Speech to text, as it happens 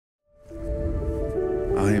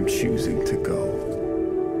I am choosing to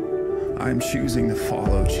go. I am choosing to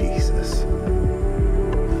follow Jesus.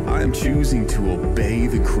 I am choosing to obey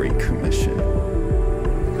the Great Commission.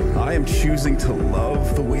 I am choosing to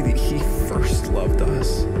love the way that He first loved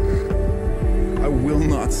us. I will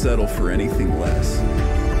not settle for anything less.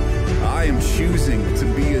 I am choosing to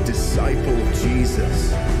be a disciple of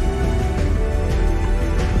Jesus.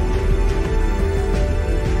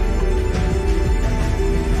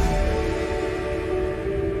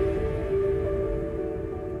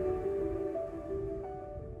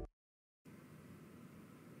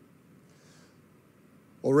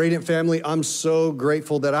 Well, Radiant family, I'm so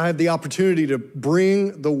grateful that I have the opportunity to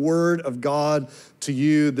bring the Word of God to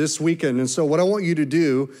you this weekend. And so what I want you to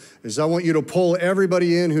do is I want you to pull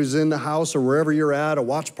everybody in who's in the house or wherever you're at, a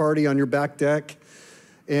watch party on your back deck,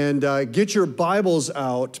 and get your Bibles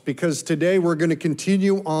out, because today we're going to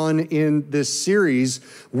continue on in this series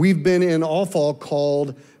we've been in all fall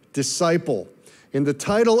called Disciple. And the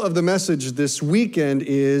title of the message this weekend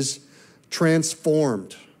is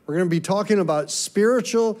Transformed. We're going to be talking about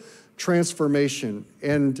spiritual transformation.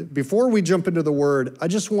 And before we jump into the Word, I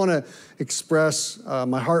just want to express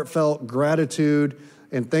my heartfelt gratitude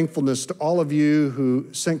and thankfulness to all of you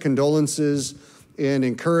who sent condolences and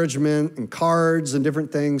encouragement and cards and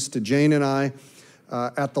different things to Jane and I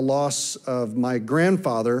at the loss of my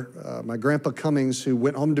grandfather, my Grandpa Cummings, who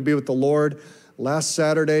went home to be with the Lord last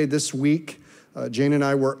Saturday this week. Jane and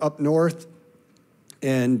I were up north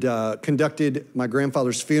and conducted my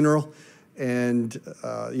grandfather's funeral. And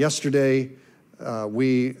yesterday,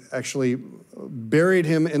 we actually buried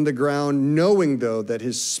him in the ground, knowing, though, that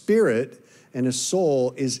his spirit and his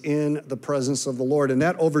soul is in the presence of the Lord. And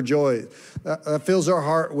that that fills our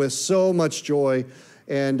heart with so much joy.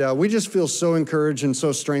 And we just feel so encouraged and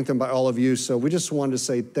so strengthened by all of you. So we just wanted to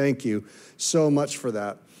say thank you so much for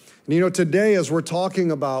that. And you know, today, as we're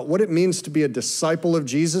talking about what it means to be a disciple of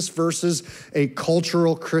Jesus versus a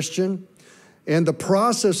cultural Christian, and the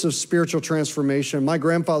process of spiritual transformation, my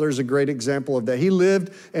grandfather is a great example of that. He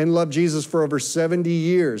lived and loved Jesus for over 70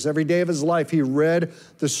 years. Every day of his life, he read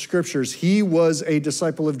the scriptures. He was a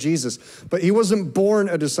disciple of Jesus. But he wasn't born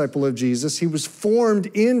a disciple of Jesus. He was formed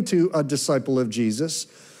into a disciple of Jesus,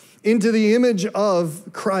 into the image of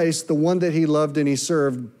Christ, the one that he loved and he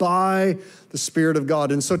served, by the Spirit of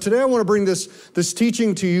God. And so today I want to bring this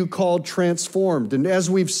teaching to you called Transformed. And as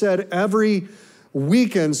we've said every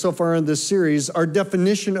weekend so far in this series, our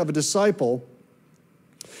definition of a disciple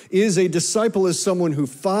is someone who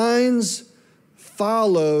finds,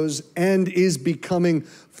 follows, and is becoming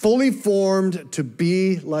fully formed to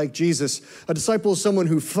be like Jesus. A disciple is someone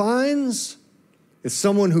who finds, is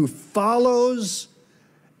someone who follows,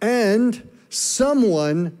 and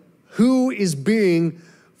someone who is being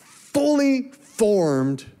fully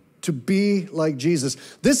formed to be like Jesus.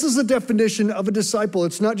 This is the definition of a disciple.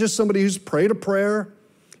 It's not just somebody who's prayed a prayer,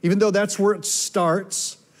 even though that's where it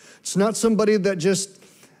starts. It's not somebody that just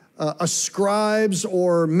ascribes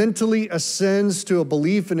or mentally ascends to a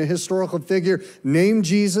belief in a historical figure named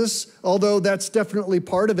Jesus, although that's definitely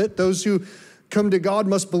part of it. Those who come to God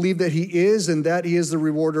must believe that he is, and that he is the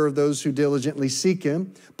rewarder of those who diligently seek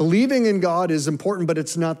him. Believing in God is important, but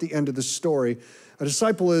it's not the end of the story. A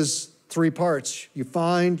disciple is three parts. You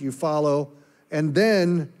find, you follow, and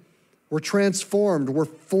then we're transformed. We're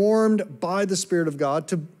formed by the Spirit of God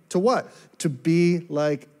to what? To be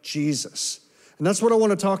like Jesus. And that's what I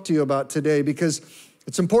want to talk to you about today, because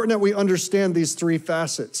it's important that we understand these three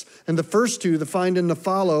facets. And the first two, the find and the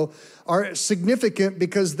follow, are significant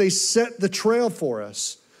because they set the trail for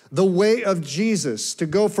us, the way of Jesus, to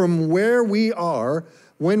go from where we are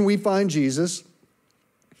when we find Jesus,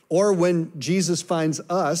 or when Jesus finds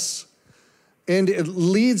us, and it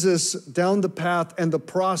leads us down the path and the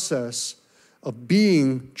process of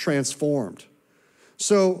being transformed.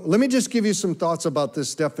 So let me just give you some thoughts about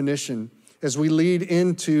this definition as we lead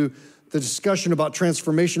into the discussion about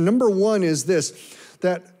transformation. Number one is this,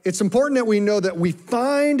 that it's important that we know that we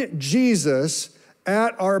find Jesus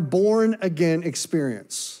at our born-again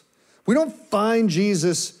experience. We don't find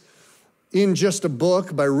Jesus in just a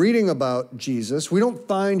book by reading about Jesus. We don't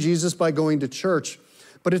find Jesus by going to church.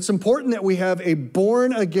 But it's important that we have a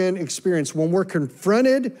born-again experience when we're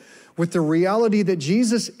confronted with the reality that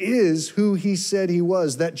Jesus is who he said he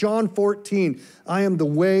was. That John 14, I am the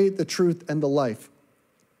way, the truth, and the life.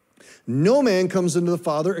 No man comes into the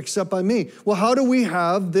Father except by me. Well, how do we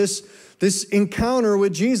have this encounter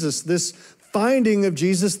with Jesus, this finding of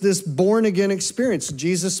Jesus, this born-again experience?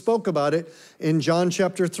 Jesus spoke about it in John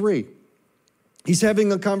chapter 3. He's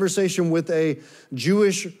having a conversation with a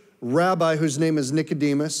Jewish rabbi whose name is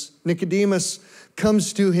Nicodemus. Nicodemus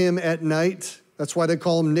comes to him at night, That's why they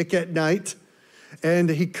call him Nick at Night. And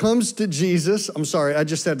he comes to Jesus. I'm sorry, I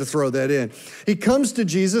just had to throw that in. He comes to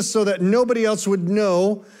Jesus so that nobody else would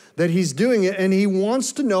know that he's doing it, and he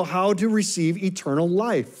wants to know how to receive eternal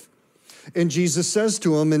life. And Jesus says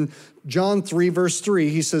to him in John 3, verse 3,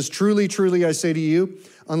 he says, "Truly, truly, I say to you,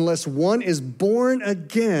 unless one is born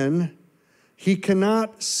again, he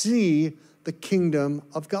cannot see the kingdom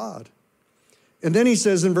of God." And then he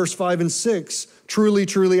says in verse 5 and 6, "Truly,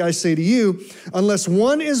 truly, I say to you, unless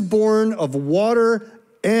one is born of water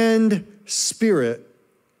and spirit,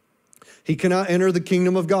 he cannot enter the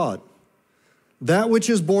kingdom of God. That which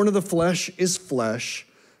is born of the flesh is flesh,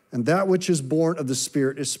 and that which is born of the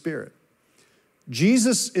spirit is spirit."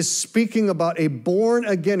 Jesus is speaking about a born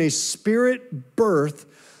again, a spirit birth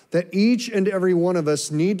that each and every one of us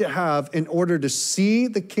need to have in order to see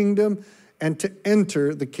the kingdom and to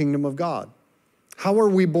enter the kingdom of God. How are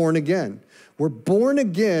we born again? We're born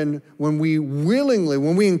again when we willingly,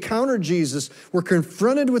 when we encounter Jesus, we're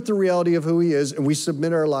confronted with the reality of who he is and we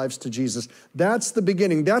submit our lives to Jesus. That's the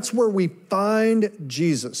beginning. That's where we find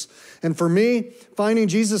Jesus. And for me, finding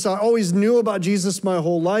Jesus, I always knew about Jesus my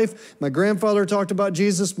whole life. My grandfather talked about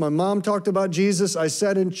Jesus. My mom talked about Jesus. I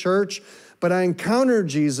sat in church. But I encountered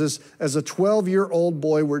Jesus as a 12-year-old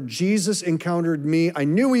boy where Jesus encountered me. I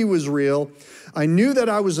knew he was real. I knew that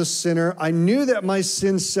I was a sinner. I knew that my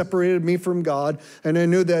sins separated me from God. And I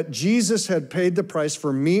knew that Jesus had paid the price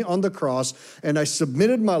for me on the cross. And I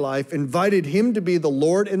submitted my life, invited him to be the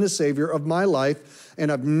Lord and the Savior of my life.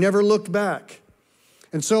 And I've never looked back.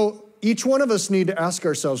 And so each one of us need to ask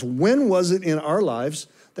ourselves, when was it in our lives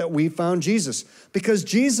that we found Jesus? Because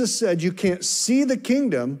Jesus said you can't see the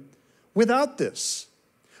kingdom without this,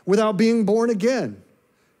 without being born again.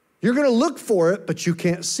 You're going to look for it, but you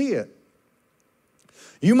can't see it.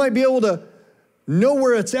 You might be able to know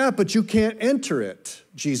where it's at, but you can't enter it,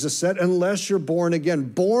 Jesus said, unless you're born again,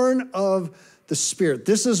 born of the Spirit.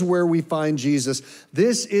 This is where we find Jesus.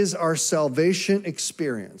 This is our salvation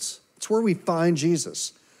experience. It's where we find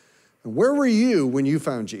Jesus. And where were you when you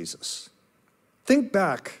found Jesus? Think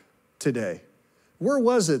back today. Where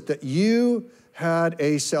was it that you had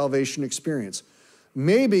a salvation experience?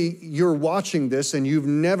 Maybe you're watching this and you've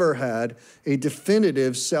never had a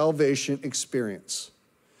definitive salvation experience.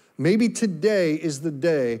 Maybe today is the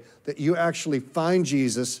day that you actually find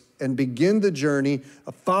Jesus and begin the journey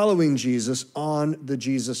of following Jesus on the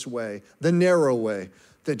Jesus way, the narrow way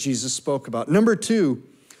that Jesus spoke about. Number two,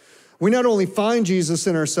 we not only find Jesus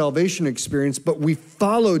in our salvation experience, but we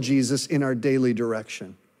follow Jesus in our daily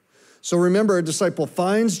direction. So remember, a disciple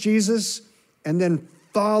finds Jesus and then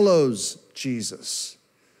follows Jesus.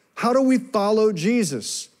 How do we follow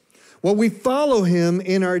Jesus? Well, we follow him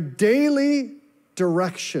in our daily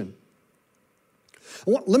direction.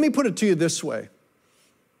 Let me put it to you this way.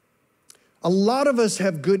 A lot of us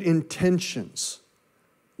have good intentions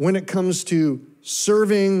when it comes to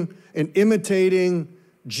serving and imitating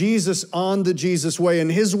Jesus on the Jesus way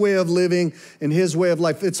and his way of living and his way of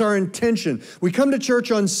life. It's our intention. We come to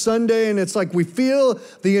church on Sunday and it's like we feel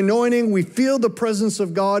the anointing, we feel the presence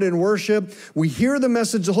of God in worship, we hear the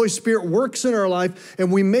message, the Holy Spirit works in our life,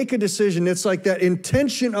 and we make a decision. It's like that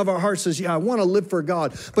intention of our heart says, yeah, I want to live for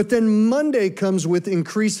God. But then Monday comes with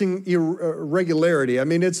increasing irregularity. I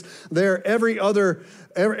mean, it's there every other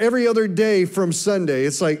day from Sunday.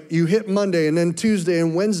 It's like you hit Monday and then Tuesday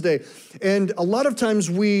and Wednesday. And a lot of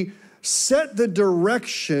times we set the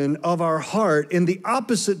direction of our heart in the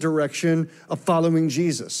opposite direction of following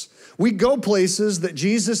Jesus. We go places that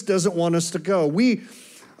Jesus doesn't want us to go. We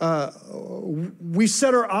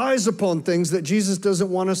set our eyes upon things that Jesus doesn't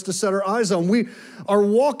want us to set our eyes on. We are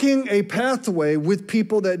walking a pathway with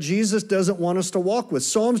people that Jesus doesn't want us to walk with.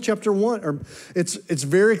 Psalms chapter 1, it's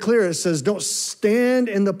very clear. It says, don't stand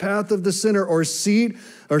in the path of the sinner or sit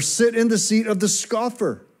in the seat of the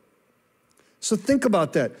scoffer. So think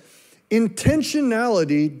about that.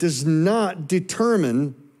 Intentionality does not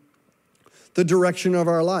determine the direction of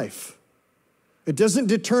our life. It doesn't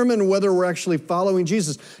determine whether we're actually following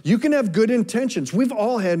Jesus. You can have good intentions. We've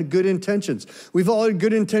all had good intentions. We've all had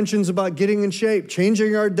good intentions about getting in shape,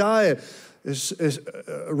 changing our diet,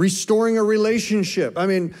 restoring a relationship. I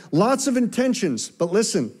mean, lots of intentions. But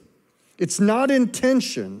listen, it's not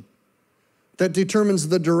intention that determines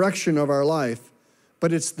the direction of our life,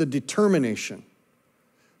 but it's the determination.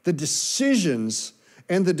 The decisions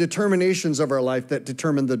and the determinations of our life that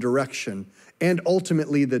determine the direction and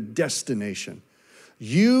ultimately the destination.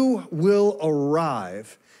 You will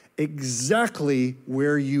arrive exactly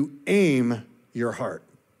where you aim your heart.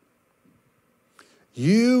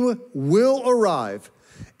 You will arrive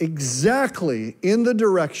exactly in the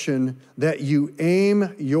direction that you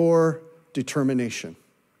aim your determination.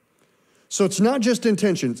 So it's not just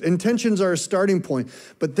intentions. Intentions are a starting point,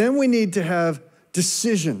 but then we need to have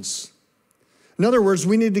decisions. In other words,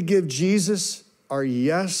 we need to give Jesus our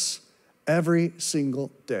yes every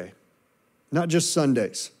single day, not just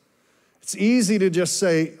Sundays. It's easy to just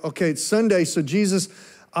say, okay, it's Sunday, so Jesus,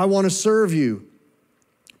 I want to serve you.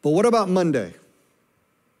 But what about Monday?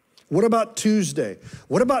 What about Tuesday?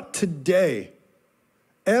 What about today?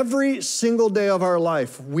 Every single day of our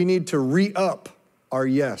life, we need to re-up our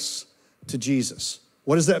yes to Jesus.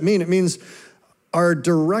 What does that mean? It means our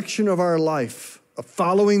direction of our life, of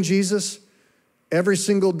following Jesus, every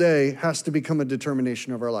single day has to become a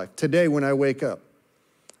determination of our life. Today, when I wake up,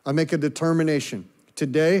 I make a determination.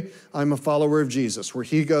 Today, I'm a follower of Jesus. Where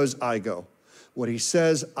he goes, I go. What he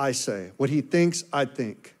says, I say. What he thinks, I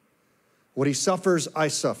think. What he suffers, I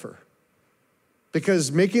suffer.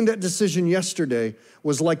 Because making that decision yesterday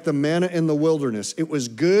was like the manna in the wilderness. It was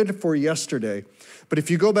good for yesterday. But if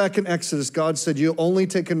you go back in Exodus, God said, you'll only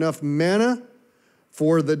take enough manna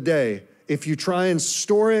for the day. If you try and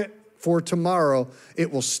store it for tomorrow,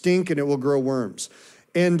 it will stink and it will grow worms.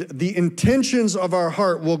 And the intentions of our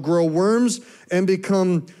heart will grow worms and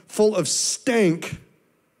become full of stank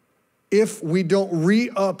if we don't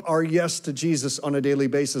re-up our yes to Jesus on a daily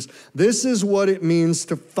basis. This is what it means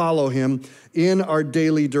to follow him in our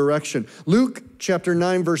daily direction. Luke chapter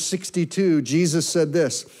 9, verse 62, Jesus said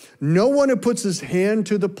this, no one who puts his hand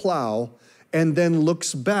to the plow and then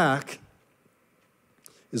looks back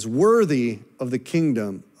is worthy of the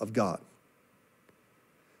kingdom of God.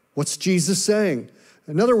 What's Jesus saying?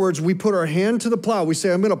 In other words, we put our hand to the plow. We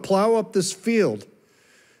say, I'm going to plow up this field.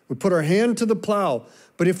 We put our hand to the plow.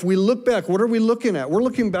 But if we look back, what are we looking at? We're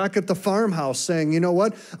looking back at the farmhouse saying, you know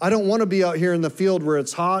what? I don't want to be out here in the field where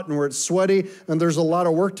it's hot and where it's sweaty and there's a lot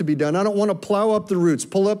of work to be done. I don't want to plow up the roots,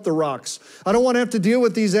 pull up the rocks. I don't want to have to deal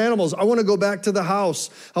with these animals. I want to go back to the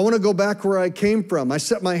house. I want to go back where I came from. I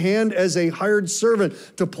set my hand as a hired servant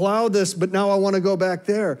to plow this, but now I want to go back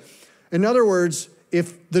there. In other words,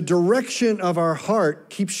 if the direction of our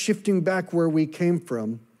heart keeps shifting back where we came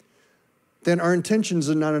from, then our intentions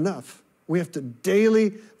are not enough. We have to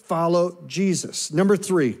daily follow Jesus. Number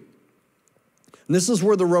 3, and this is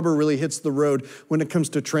where the rubber really hits the road when it comes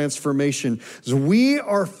to transformation, is we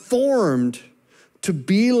are formed to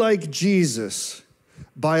be like Jesus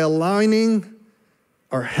by aligning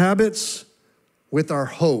our habits with our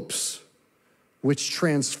hopes, which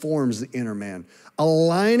transforms the inner man.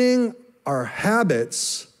 Aligning our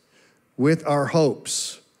habits with our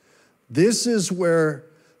hopes. This is where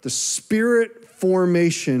the Spirit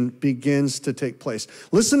formation begins to take place.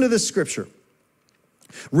 Listen to this scripture.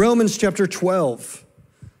 Romans chapter 12.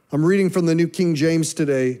 I'm reading from the New King James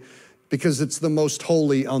today because it's the most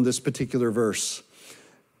holy on this particular verse.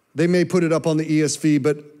 They may put it up on the ESV,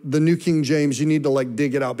 but the New King James, you need to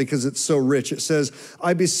dig it out because it's so rich. It says,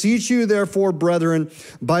 I beseech you, therefore, brethren,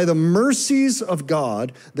 by the mercies of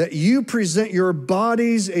God, that you present your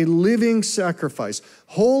bodies a living sacrifice,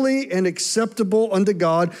 holy and acceptable unto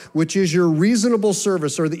God, which is your reasonable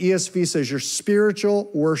service, or the ESV says your spiritual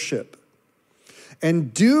worship.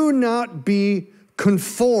 And do not be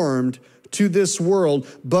conformed to this world,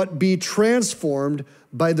 but be transformed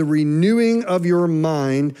by the renewing of your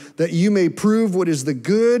mind, that you may prove what is the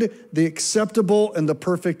good, the acceptable, and the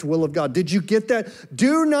perfect will of God. Did you get that?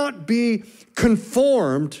 Do not be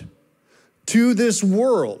conformed to this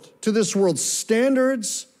world's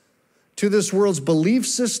standards, to this world's belief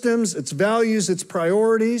systems, its values, its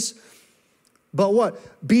priorities. But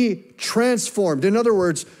what? Be transformed. In other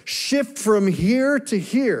words, shift from here to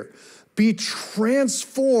here. Be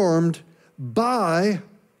transformed by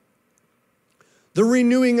the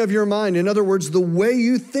renewing of your mind. In other words, the way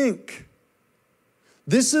you think.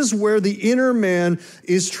 This is where the inner man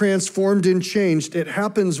is transformed and changed. It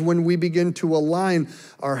happens when we begin to align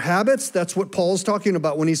our habits. That's what Paul's talking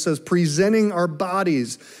about when he says presenting our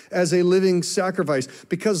bodies as a living sacrifice.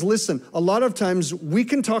 Because listen, a lot of times we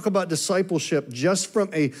can talk about discipleship just from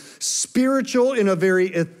a spiritual, in a very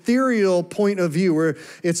ethereal point of view, where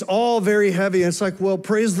it's all very heavy. It's like, well,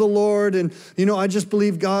 praise the Lord. And, I just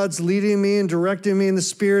believe God's leading me and directing me and the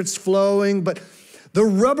Spirit's flowing. But the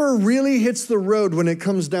rubber really hits the road when it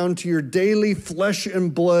comes down to your daily flesh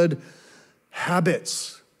and blood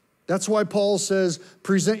habits. That's why Paul says,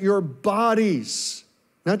 present your bodies,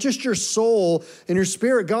 not just your soul and your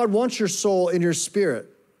spirit. God wants your soul and your spirit.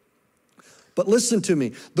 But listen to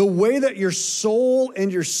me, the way that your soul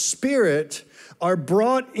and your spirit are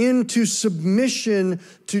brought into submission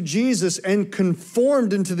to Jesus and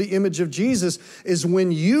conformed into the image of Jesus is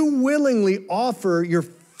when you willingly offer your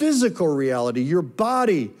physical reality, your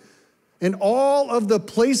body, and all of the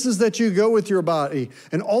places that you go with your body,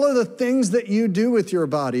 and all of the things that you do with your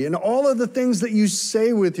body, and all of the things that you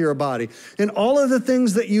say with your body, and all of the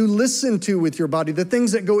things that you listen to with your body, the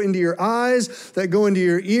things that go into your eyes, that go into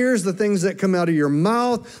your ears, the things that come out of your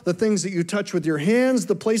mouth, the things that you touch with your hands,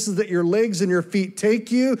 the places that your legs and your feet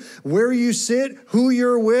take you, where you sit, who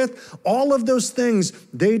you're with, all of those things,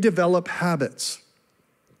 they develop habits.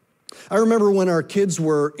 I remember when our kids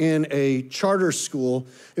were in a charter school.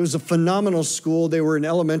 It was a phenomenal school. They were in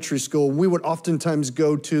elementary school. We would oftentimes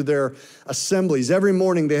go to their assemblies. Every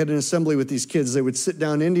morning they had an assembly with these kids. They would sit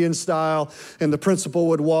down Indian style, and the principal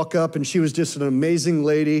would walk up, and she was just an amazing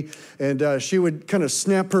lady. And she would kind of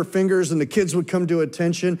snap her fingers, and the kids would come to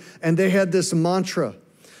attention. And they had this mantra.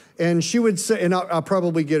 And she would say, and I'll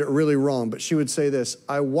probably get it really wrong, but she would say this: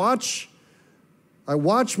 I watch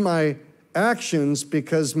my actions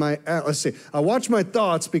because I watch my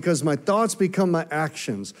thoughts because my thoughts become my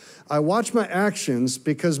actions. I watch my actions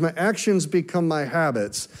because my actions become my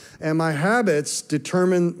habits, and my habits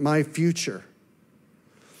determine my future.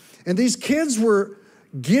 And these kids were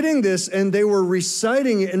getting this, and they were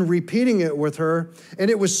reciting it and repeating it with her, and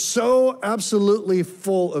it was so absolutely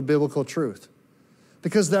full of biblical truth,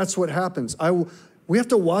 because that's what happens. We have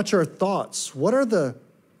to watch our thoughts. What are the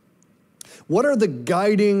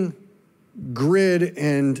guiding grid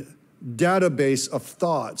and database of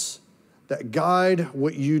thoughts that guide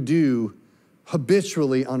what you do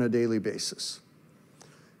habitually on a daily basis?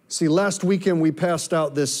 See, last weekend we passed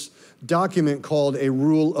out this document called A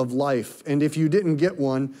Rule of Life. And if you didn't get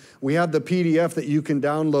one, we have the PDF that you can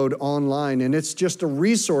download online. And it's just a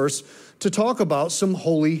resource to talk about some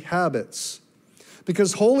holy habits.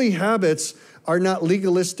 Because holy habits are not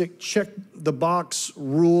legalistic check-the-box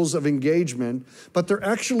rules of engagement, but they're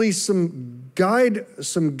actually some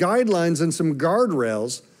guidelines and some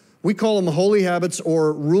guardrails. We call them holy habits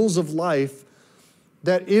or rules of life,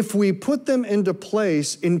 that if we put them into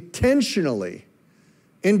place intentionally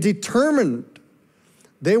and determined,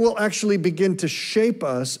 they will actually begin to shape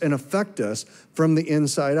us and affect us from the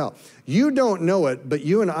inside out. You don't know it, but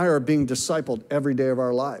you and I are being discipled every day of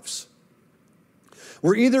our lives.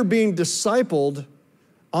 We're either being discipled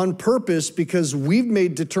on purpose because we've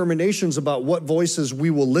made determinations about what voices we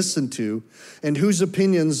will listen to and whose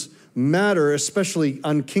opinions matter, especially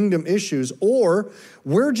on kingdom issues, or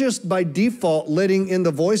we're just by default letting in the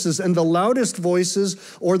voices, and the loudest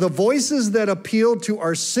voices, or the voices that appeal to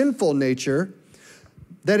our sinful nature,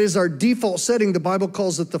 that is our default setting. The Bible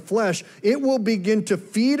calls it the flesh. It will begin to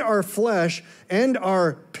feed our flesh and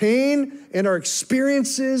our pain and our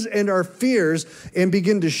experiences and our fears, and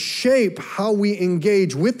begin to shape how we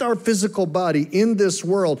engage with our physical body in this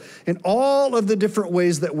world and all of the different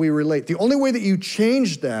ways that we relate. The only way that you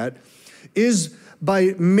change that is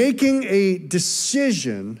by making a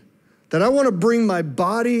decision that I want to bring my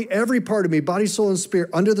body, every part of me, body, soul, and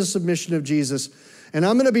spirit, under the submission of Jesus, and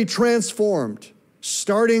I'm going to be transformed,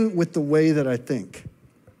 starting with the way that I think.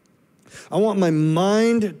 I want my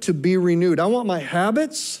mind to be renewed. I want my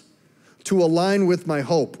habits to align with my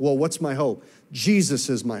hope. Well, what's my hope? Jesus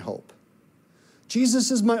is my hope.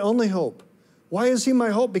 Jesus is my only hope. Why is he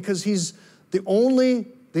my hope? Because he's the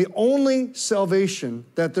only salvation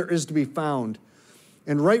that there is to be found.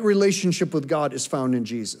 And right relationship with God is found in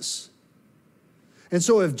Jesus. And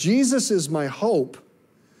so if Jesus is my hope,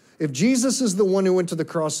 if Jesus is the one who went to the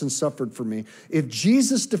cross and suffered for me, if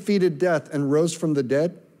Jesus defeated death and rose from the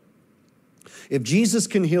dead, if Jesus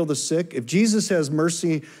can heal the sick, if Jesus has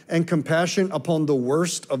mercy and compassion upon the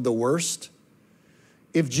worst of the worst,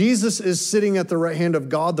 if Jesus is sitting at the right hand of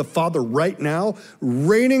God the Father right now,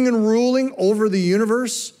 reigning and ruling over the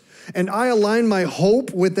universe, and I align my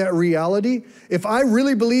hope with that reality, if I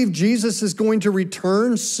really believe Jesus is going to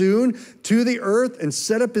return soon to the earth and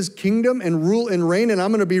set up his kingdom and rule and reign, and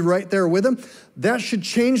I'm going to be right there with him, that should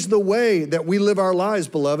change the way that we live our lives,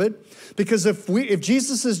 beloved. Because if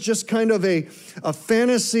Jesus is just kind of a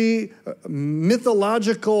fantasy,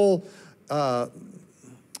 mythological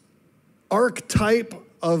archetype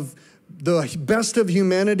of the best of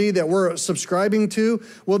humanity that we're subscribing to,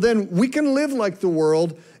 well, then we can live like the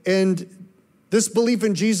world, and this belief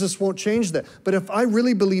in Jesus won't change that. But if I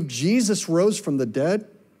really believe Jesus rose from the dead,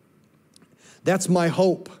 that's my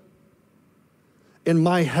hope. And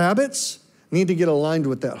my habits need to get aligned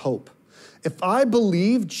with that hope. If I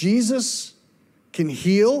believe Jesus can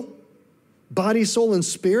heal body, soul, and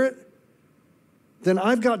spirit, then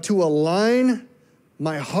I've got to align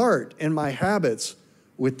my heart and my habits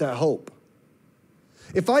with that hope.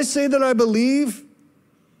 If I say that I believe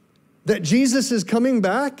that Jesus is coming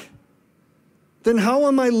back, then how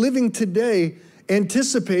am I living today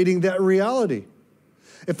anticipating that reality?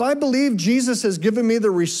 If I believe Jesus has given me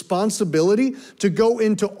the responsibility to go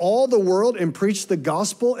into all the world and preach the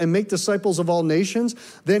gospel and make disciples of all nations,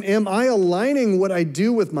 then am I aligning what I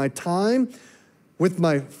do with my time, with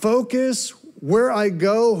my focus, where I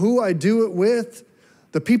go, who I do it with,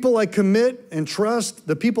 the people I commit and trust,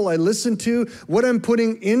 the people I listen to, what I'm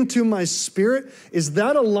putting into my spirit? Is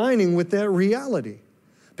that aligning with that reality?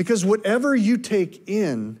 Because whatever you take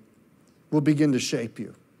in will begin to shape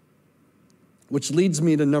you. Which leads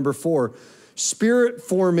me to number 4. Spirit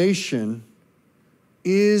formation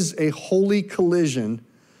is a holy collision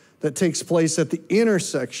that takes place at the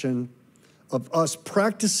intersection of us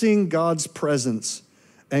practicing God's presence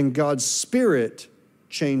and God's Spirit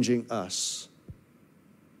changing us.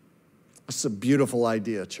 That's a beautiful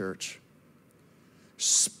idea, church.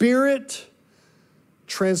 Spirit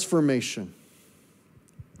transformation.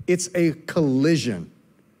 It's a collision,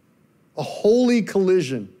 a holy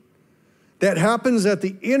collision that happens at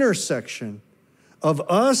the intersection of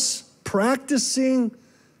us practicing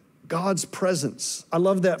God's presence. I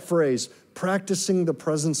love that phrase, practicing the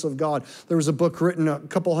presence of God. There was a book written a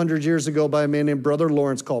couple hundred years ago by a man named Brother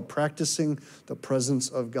Lawrence called Practicing the Presence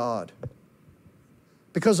of God.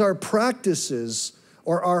 Because our practices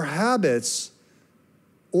or our habits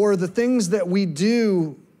or the things that we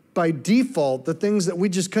do by default, the things that we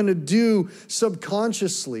just kind of do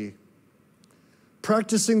subconsciously,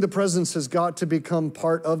 practicing the presence has got to become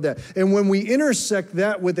part of that. And when we intersect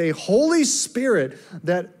that with a Holy Spirit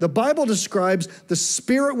that the Bible describes, the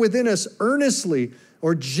Spirit within us earnestly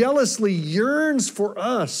or jealously yearns for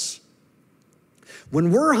us.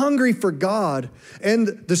 When we're hungry for God and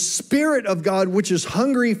the Spirit of God, which is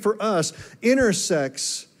hungry for us,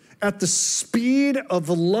 intersects at the speed of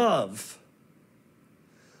love,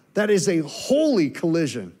 that is a holy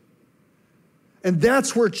collision. And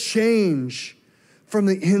that's where change from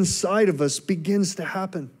the inside of us begins to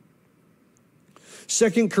happen.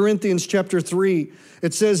 2 Corinthians chapter 3,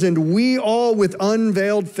 it says, and we all with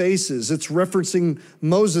unveiled faces. It's referencing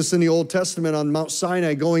Moses in the Old Testament on Mount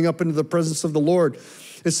Sinai going up into the presence of the Lord.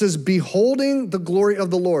 It says, beholding the glory of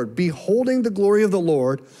the Lord,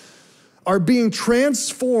 are being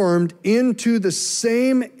transformed into the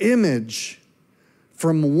same image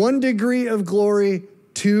from one degree of glory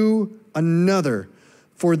to another.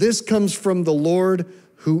 For this comes from the Lord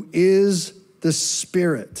who is the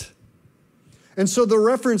Spirit. And so the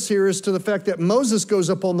reference here is to the fact that Moses goes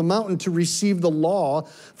up on the mountain to receive the law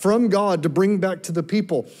from God to bring back to the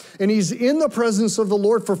people. And he's in the presence of the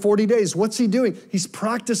Lord for 40 days. What's he doing? He's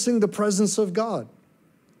practicing the presence of God.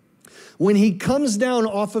 When he comes down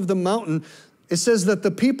off of the mountain, it says that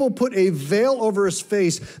the people put a veil over his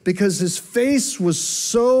face because his face was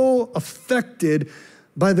so affected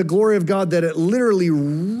by the glory of God that it literally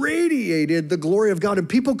radiated the glory of God. And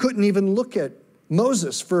people couldn't even look at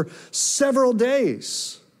Moses for several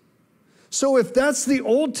days. So if that's the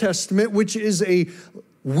Old Testament, which is a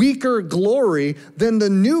weaker glory than the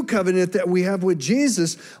new covenant that we have with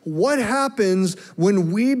Jesus, what happens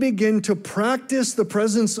when we begin to practice the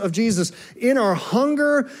presence of Jesus in our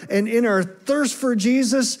hunger and in our thirst for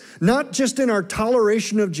Jesus, not just in our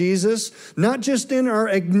toleration of Jesus, not just in our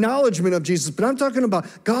acknowledgement of Jesus, but I'm talking about,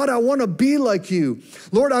 God, I want to be like you.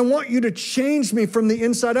 Lord, I want you to change me from the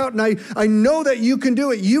inside out, and I know that you can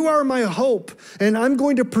do it. You are my hope, and I'm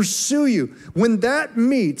going to pursue you. When that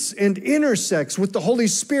meets and intersects with the Holy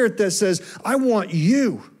Spirit that says, I want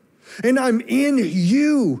you, and I'm in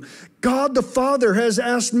you. God the Father has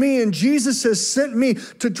asked me, and Jesus has sent me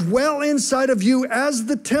to dwell inside of you as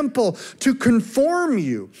the temple, to conform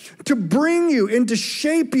you, to bring you and to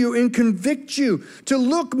shape you and convict you, to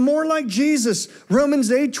look more like Jesus.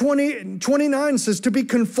 Romans 8:29 says, to be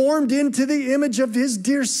conformed into the image of his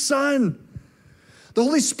dear Son. The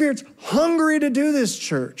Holy Spirit's hungry to do this,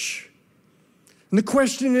 church. And the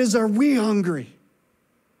question is, are we hungry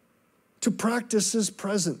to practice his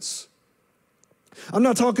presence? I'm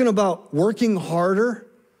not talking about working harder.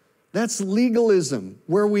 That's legalism,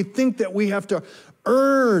 where we think that we have to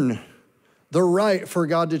earn the right for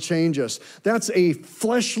God to change us. That's a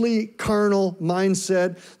fleshly, carnal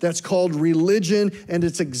mindset that's called religion, and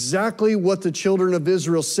it's exactly what the children of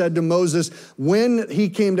Israel said to Moses when he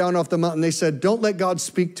came down off the mountain. They said, don't let God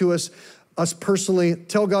speak to us personally,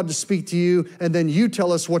 tell God to speak to you, and then you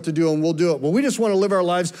tell us what to do and we'll do it. Well, we just want to live our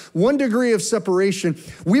lives 1 degree of separation.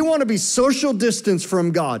 We want to be social distance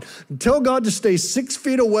from God. Tell God to stay 6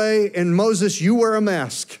 feet away, and Moses, you wear a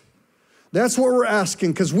mask. That's what we're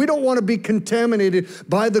asking, because we don't want to be contaminated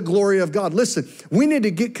by the glory of God. Listen, we need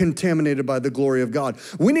to get contaminated by the glory of God.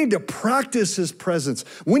 We need to practice his presence.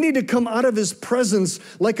 We need to come out of his presence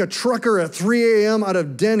like a trucker at 3 a.m. out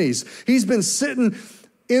of Denny's. He's been sitting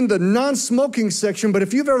in the non-smoking section, but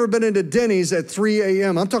if you've ever been into Denny's at 3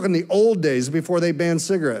 a.m., I'm talking the old days before they banned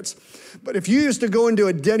cigarettes. But if you used to go into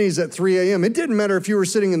a Denny's at 3 a.m., it didn't matter if you were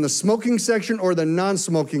sitting in the smoking section or the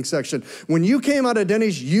non-smoking section. When you came out of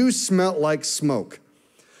Denny's, you smelled like smoke.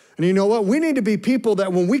 And you know what? We need to be people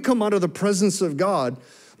that when we come out of the presence of God,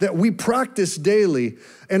 that we practice daily,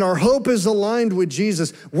 and our hope is aligned with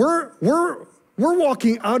Jesus. We're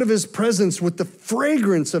walking out of his presence with the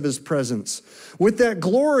fragrance of his presence, with that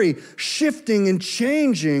glory shifting and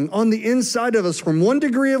changing on the inside of us from one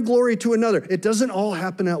degree of glory to another. It doesn't all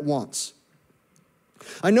happen at once.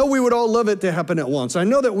 I know we would all love it to happen at once. I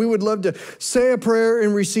know that we would love to say a prayer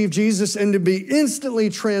and receive Jesus and to be instantly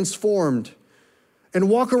transformed and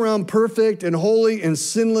walk around perfect and holy and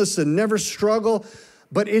sinless and never struggle.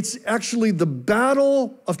 But it's actually the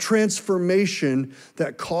battle of transformation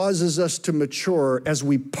that causes us to mature as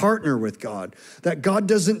we partner with God, that God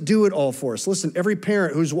doesn't do it all for us. Listen, every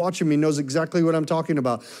parent who's watching me knows exactly what I'm talking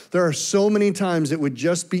about. There are so many times it would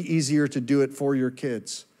just be easier to do it for your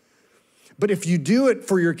kids. But if you do it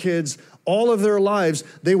for your kids all of their lives,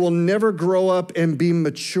 they will never grow up and be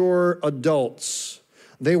mature adults.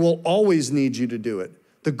 They will always need you to do it.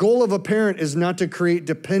 The goal of a parent is not to create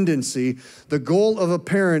dependency. The goal of a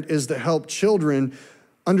parent is to help children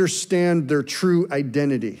understand their true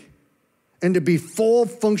identity and to be full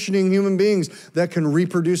functioning human beings that can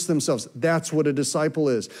reproduce themselves. That's what a disciple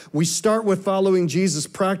is. We start with following Jesus,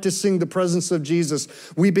 practicing the presence of Jesus.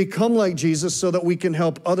 We become like Jesus so that we can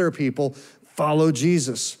help other people follow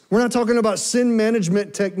Jesus. We're not talking about sin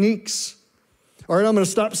management techniques. All right, I'm going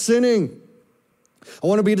to stop sinning. I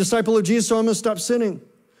want to be a disciple of Jesus, so I'm going to stop sinning.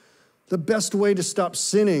 The best way to stop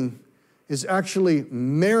sinning is actually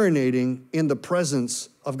marinating in the presence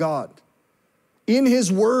of God, in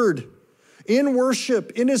his word, in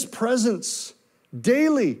worship, in his presence,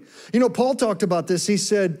 daily. You know, Paul talked about this. He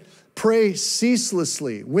said, pray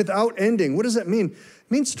ceaselessly, without ending. What does that mean?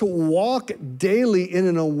 It means to walk daily in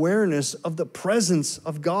an awareness of the presence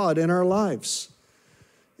of God in our lives.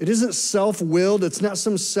 It isn't self-willed. It's not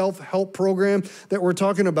some self-help program that we're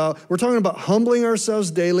talking about. We're talking about humbling ourselves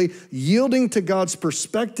daily, yielding to God's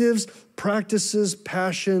perspectives, practices,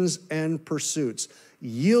 passions, and pursuits.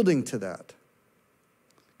 Yielding to that.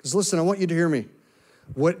 Because listen, I want you to hear me.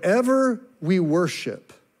 Whatever we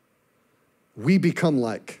worship, we become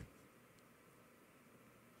like.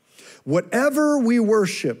 Whatever we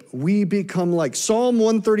worship, we become like. Psalm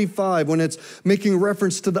 135, when it's making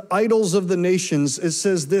reference to the idols of the nations, it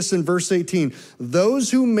says this in verse 18, those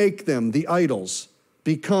who make them, the idols,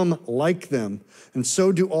 become like them, and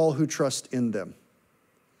so do all who trust in them.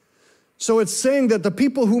 So it's saying that the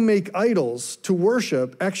people who make idols to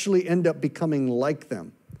worship actually end up becoming like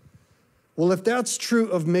them. Well, if that's true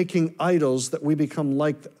of making idols, that we become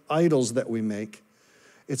like the idols that we make,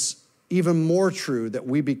 it's even more true that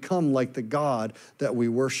we become like the God that we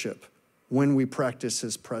worship when we practice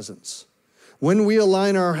his presence. When we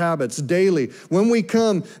align our habits daily, when we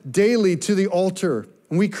come daily to the altar,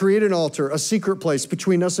 and we create an altar, a secret place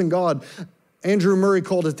between us and God. Andrew Murray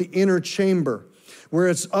called it the inner chamber, where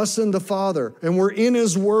it's us and the Father, and we're in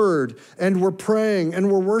his word, and we're praying, and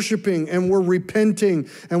we're worshiping, and we're repenting,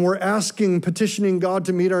 and we're asking, petitioning God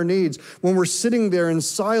to meet our needs. When we're sitting there in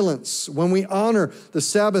silence, when we honor the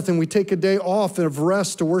Sabbath and we take a day off of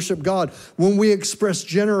rest to worship God, when we express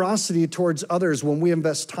generosity towards others, when we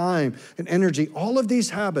invest time and energy, all of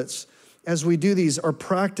these habits, as we do these, are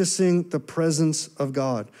practicing the presence of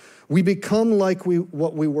God. We become like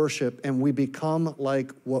what we worship, and we become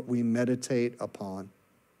like what we meditate upon.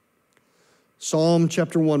 Psalm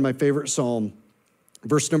chapter 1, my favorite psalm,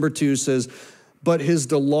 verse number 2 says, but his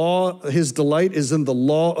delight is in the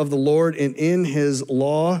law of the Lord, and in his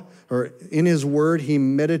law, or in his word, he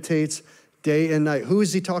meditates day and night. Who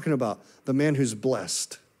is he talking about? The man who's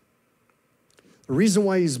blessed. The reason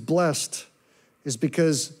why he's blessed is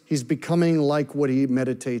because he's becoming like what he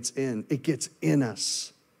meditates in. It gets in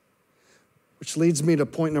us. Which leads me to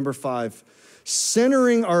point number 5.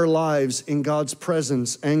 Centering our lives in God's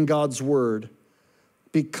presence and God's word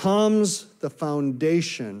becomes the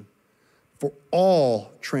foundation for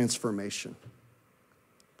all transformation.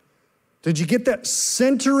 Did you get that?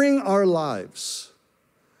 Centering our lives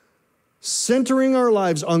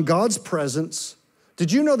on God's presence.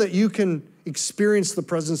 Did you know that you can experience the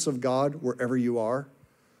presence of God wherever you are?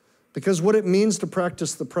 Because what it means to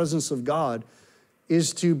practice the presence of God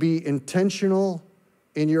is to be intentional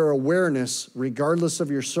in your awareness, regardless of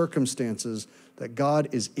your circumstances, that God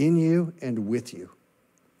is in you and with you.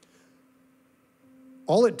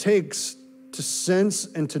 All it takes to sense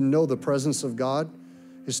and to know the presence of God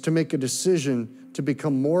is to make a decision to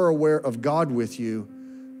become more aware of God with you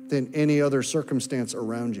than any other circumstance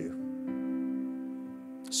around you.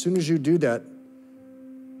 As soon as you do that,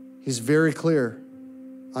 he's very clear,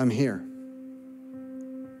 I'm here.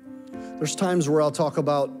 There's times where I'll talk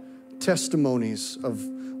about testimonies of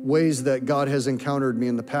ways that God has encountered me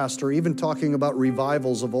in the past, or even talking about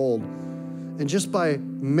revivals of old. And just by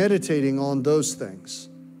meditating on those things,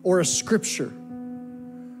 or a scripture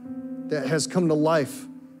that has come to life,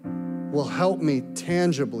 will help me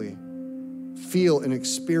tangibly feel and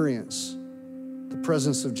experience the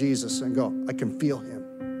presence of Jesus and go, I can feel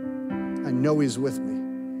him. I know he's with me.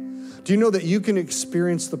 Do you know that you can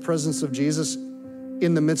experience the presence of Jesus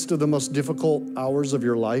in the midst of the most difficult hours of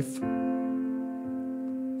your life?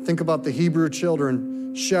 Think about the Hebrew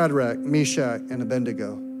children, Shadrach, Meshach, and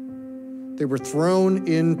Abednego. They were thrown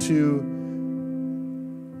into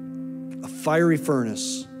a fiery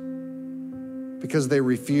furnace because they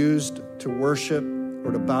refused to worship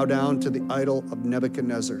or to bow down to the idol of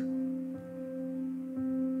Nebuchadnezzar.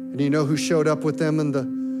 And you know who showed up with them in the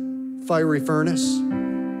fiery furnace?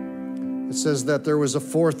 It says that there was a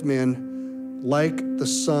fourth man like the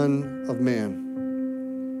Son of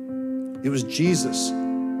Man. It was Jesus.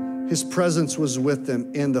 His presence was with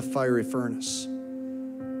them in the fiery furnace.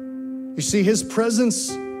 You see, his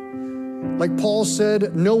presence, like Paul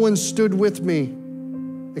said, no one stood with me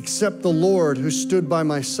except the Lord who stood by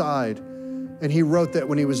my side. And he wrote that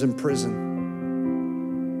when he was in prison.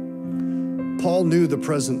 Paul knew the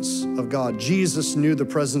presence of God. Jesus knew the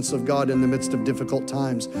presence of God in the midst of difficult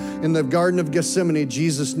times. In the Garden of Gethsemane,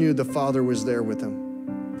 Jesus knew the Father was there with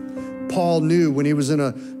him. Paul knew when he was in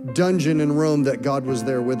a dungeon in Rome that God was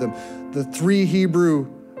there with him. The 3 Hebrew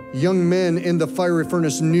young men in the fiery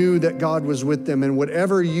furnace knew that God was with them. And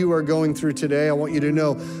whatever you are going through today, I want you to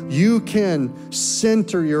know you can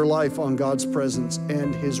center your life on God's presence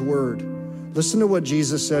and his word. Listen to what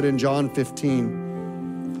Jesus said in John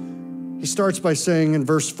 15. He starts by saying in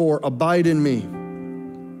verse 4, abide in me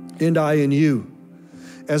and I in you.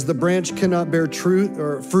 As the branch cannot bear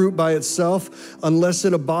fruit by itself unless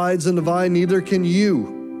it abides in the vine, neither can you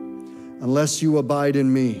unless you abide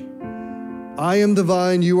in me. I am the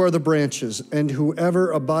vine, you are the branches, and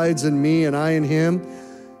whoever abides in me and I in him,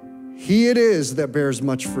 he it is that bears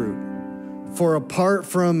much fruit. For apart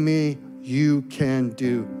from me, you can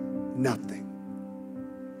do nothing.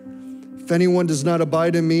 If anyone does not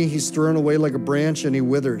abide in me, he's thrown away like a branch and he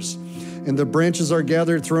withers. And the branches are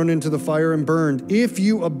gathered, thrown into the fire and burned. If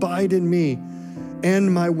you abide in me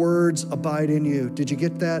and my words abide in you. Did you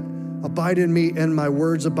get that? Abide in me and my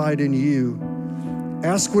words abide in you.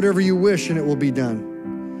 Ask whatever you wish and it will be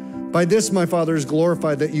done. By this my Father is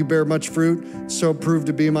glorified, that you bear much fruit, so prove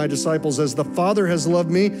to be my disciples. As the Father has loved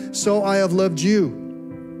me, so I have loved you.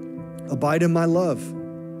 Abide in my love.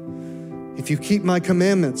 If you keep my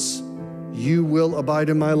commandments, you will abide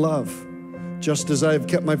in my love, just as I have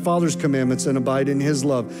kept my Father's commandments and abide in his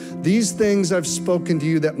love. These things I've spoken to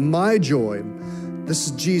you, that my joy, this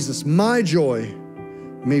is Jesus, my joy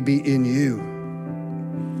may be in you,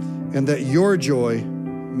 and that your joy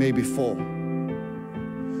may be full.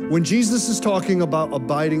 When Jesus is talking about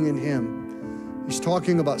abiding in him, he's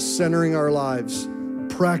talking about centering our lives,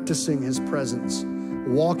 practicing his presence,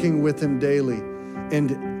 walking with him daily,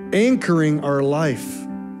 and anchoring our life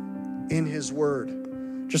in his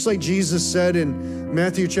word. Just like Jesus said in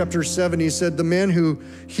Matthew chapter 7, he said, the man who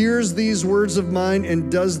hears these words of mine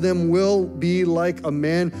and does them will be like a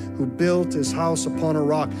man who built his house upon a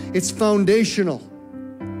rock. It's foundational.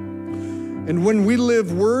 And when we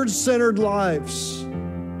live word-centered lives,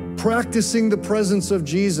 practicing the presence of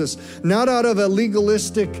Jesus, not out of a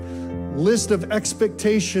legalistic list of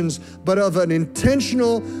expectations, but of an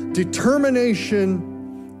intentional determination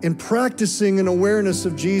in practicing an awareness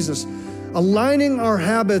of Jesus, aligning our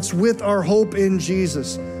habits with our hope in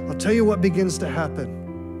Jesus, I'll tell you what begins to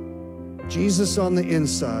happen. Jesus on the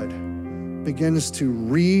inside begins to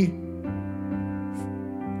realign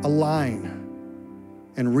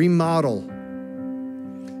and remodel.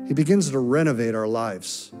 He begins to renovate our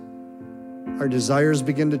lives. Our desires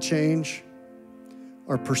begin to change.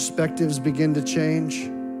 Our perspectives begin to change.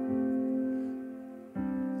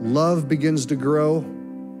 Love begins to grow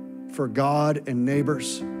for God and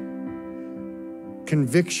neighbors.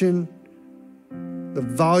 Conviction, the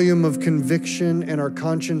volume of conviction and our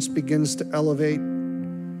conscience begins to elevate.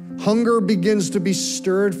 Hunger begins to be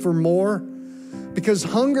stirred for more, because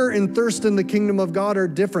hunger and thirst in the kingdom of God are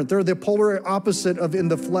different. They're the polar opposite of in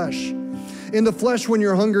the flesh. In the flesh, when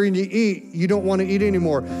you're hungry and you eat, you don't want to eat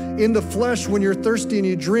anymore. In the flesh, when you're thirsty and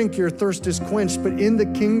you drink, your thirst is quenched. But in the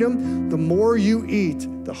kingdom, the more you eat,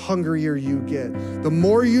 the hungrier you get. The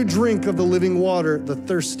more you drink of the living water, the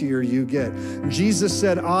thirstier you get. Jesus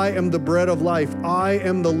said, I am the bread of life. I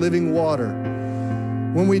am the living water.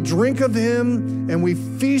 When we drink of him and we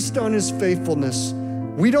feast on his faithfulness,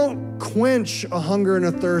 we don't quench a hunger and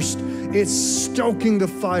a thirst. It's stoking the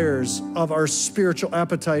fires of our spiritual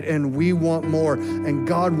appetite, and we want more, and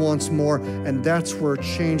God wants more, and that's where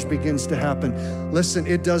change begins to happen. Listen,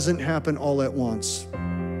 it doesn't happen all at once,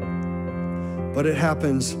 but it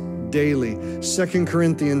happens daily. 2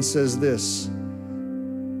 Corinthians says this,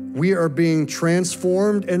 we are being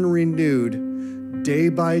transformed and renewed day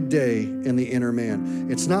by day in the inner man.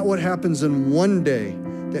 It's not what happens in one day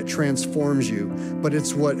that transforms you, but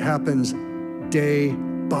it's what happens day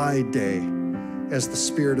by day as the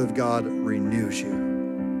Spirit of God renews you.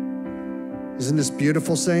 Isn't this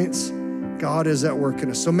beautiful, saints? God is at work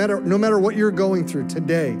in us. So no matter what you're going through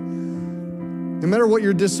today, no matter what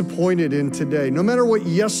you're disappointed in today, no matter what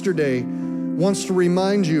yesterday wants to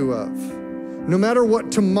remind you of, no matter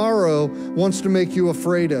what tomorrow wants to make you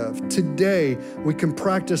afraid of, today we can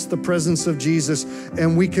practice the presence of Jesus,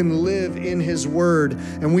 and we can live in his word,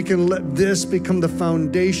 and we can let this become the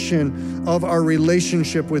foundation of our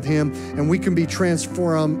relationship with him, and we can be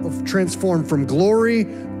transformed from glory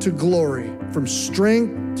to glory, from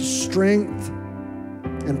strength to strength,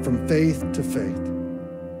 and from faith to faith.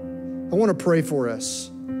 I want to pray for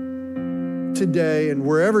us today, and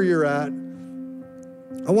wherever you're at,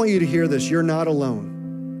 I want you to hear this. You're not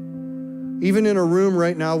alone. Even in a room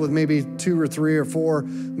right now with maybe 2 or 3 or 4,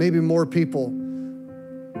 maybe more people,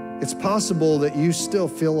 it's possible that you still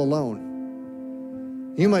feel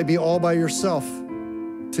alone. You might be all by yourself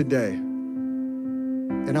today.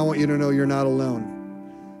 And I want you to know you're not alone,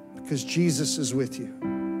 because Jesus is with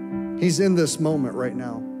you. He's in this moment right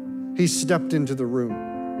now. He's stepped into the room.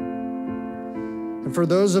 And for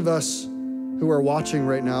those of us who are watching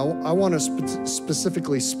right now, I want to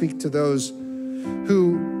specifically speak to those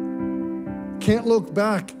who can't look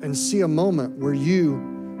back and see a moment where you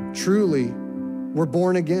truly were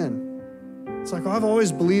born again. It's like, well, I've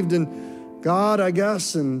always believed in God, I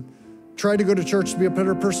guess, and tried to go to church to be a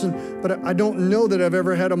better person, but I don't know that I've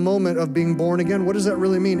ever had a moment of being born again. What does that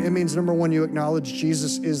really mean? It means, number one, you acknowledge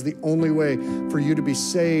Jesus is the only way for you to be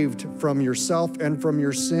saved from yourself and from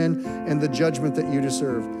your sin and the judgment that you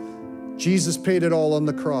deserve. Jesus paid it all on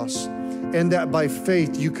the cross, and that by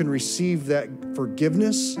faith you can receive that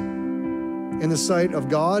forgiveness in the sight of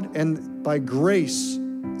God, and by grace,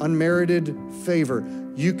 unmerited favor,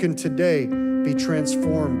 you can today be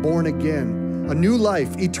transformed, born again. A new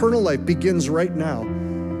life, eternal life begins right now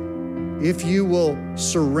if you will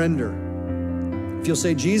surrender. If you'll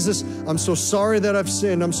say, Jesus, I'm so sorry that I've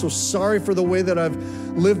sinned. I'm so sorry for the way that I've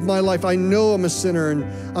lived my life. I know I'm a sinner and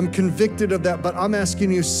I'm convicted of that, but I'm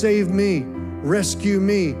asking you, save me, rescue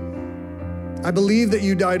me. I believe that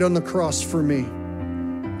you died on the cross for me.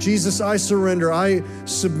 Jesus, I surrender. I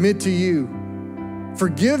submit to you.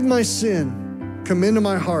 Forgive my sin. Come into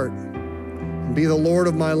my heart and be the Lord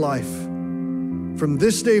of my life. From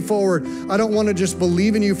this day forward, I don't want to just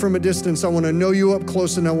believe in you from a distance. I want to know you up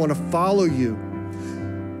close, and I want to follow you.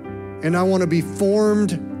 And I want to be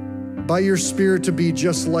formed by your Spirit to be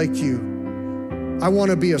just like you. I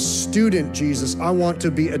want to be a student, Jesus. I want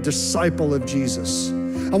to be a disciple of Jesus.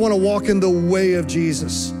 I want to walk in the way of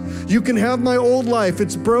Jesus. You can have my old life.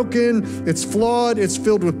 It's broken, it's flawed, it's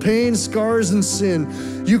filled with pain, scars, and sin.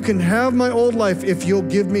 You can have my old life if you'll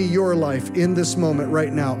give me your life in this moment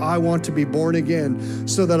right now. I want to be born again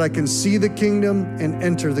so that I can see the kingdom and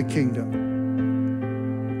enter the kingdom.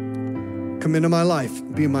 Come into my life,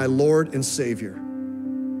 be my Lord and Savior.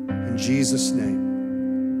 In Jesus' name.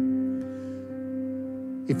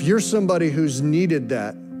 If you're somebody who's needed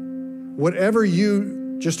that, whatever you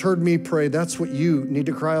just heard me pray, that's what you need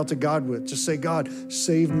to cry out to God with. Just say, God,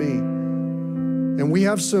 save me. And we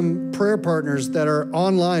have some prayer partners that are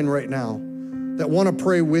online right now that want to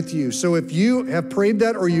pray with you. So if you have prayed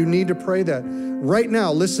that or you need to pray that, right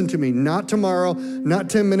now, listen to me, not tomorrow, not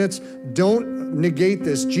 10 minutes, don't negate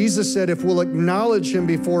this. Jesus said if we'll acknowledge him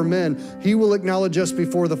before men, he will acknowledge us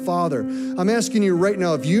before the Father. I'm asking you right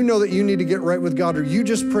now, if you know that you need to get right with God, or you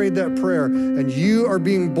just prayed that prayer and you are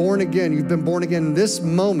being born again, you've been born again in this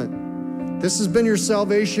moment, this has been your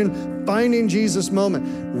salvation, finding Jesus moment.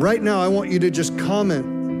 Right now, I want you to just comment,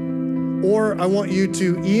 or I want you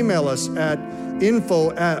to email us at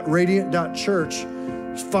info@radiant.church.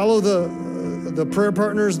 Follow the prayer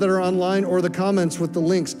partners that are online or the comments with the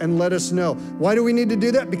links and let us know. Why do we need to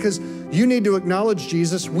do that? Because you need to acknowledge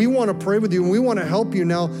Jesus. We want to pray with you, and we want to help you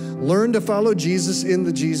now learn to follow Jesus in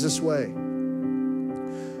the Jesus way.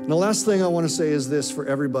 And the last thing I want to say is this for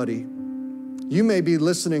everybody. You may be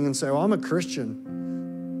listening and say, well, I'm a Christian.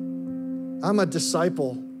 I'm a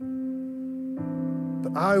disciple.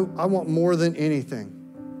 But I want more than anything.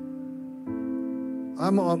 I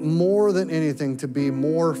want more than anything to be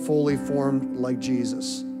more fully formed like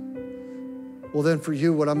Jesus. Well, then for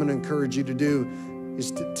you, what I'm going to encourage you to do is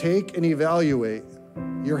to take and evaluate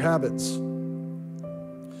your habits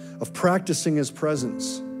of practicing His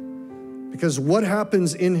presence. Because what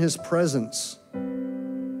happens in His presence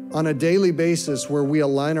on a daily basis where we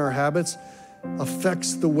align our habits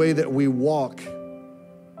affects the way that we walk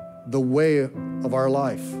the way of our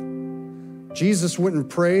life. Jesus went and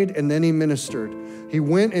prayed, and then He ministered. He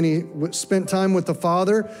went and He spent time with the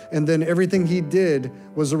Father, and then everything He did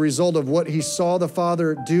was a result of what He saw the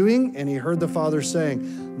Father doing and He heard the Father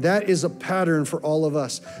saying. That is a pattern for all of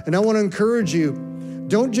us. And I want to encourage you,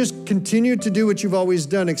 don't just continue to do what you've always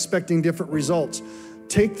done expecting different results.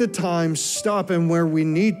 Take the time, stop, and where we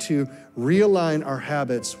need to, realign our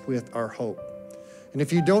habits with our hope. And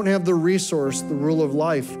if you don't have the resource, the Rule of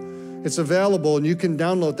Life, it's available and you can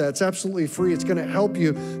download that. It's absolutely free. It's going to help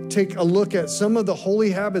you take a look at some of the holy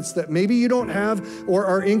habits that maybe you don't have or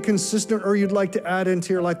are inconsistent or you'd like to add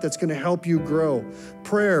into your life that's going to help you grow.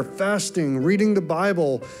 Prayer, fasting, reading the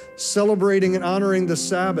Bible, celebrating and honoring the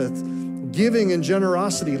Sabbath, giving and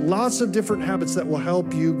generosity, lots of different habits that will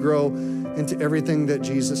help you grow into everything that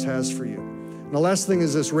Jesus has for you. And the last thing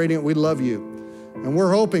is this, Radiant, we love you. And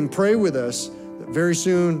we're hoping, pray with us, that very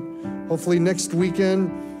soon, hopefully next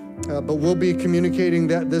weekend, but we'll be communicating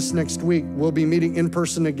that this next week. We'll be meeting in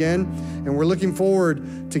person again, and we're looking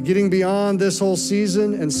forward to getting beyond this whole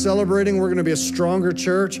season and celebrating. We're going to be a stronger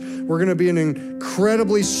church. We're going to be an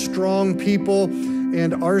incredibly strong people,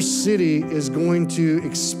 and our city is going to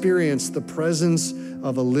experience the presence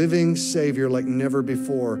of a living Savior like never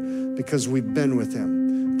before because we've been with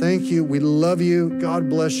Him. Thank you. We love you. God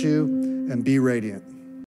bless you, and be radiant.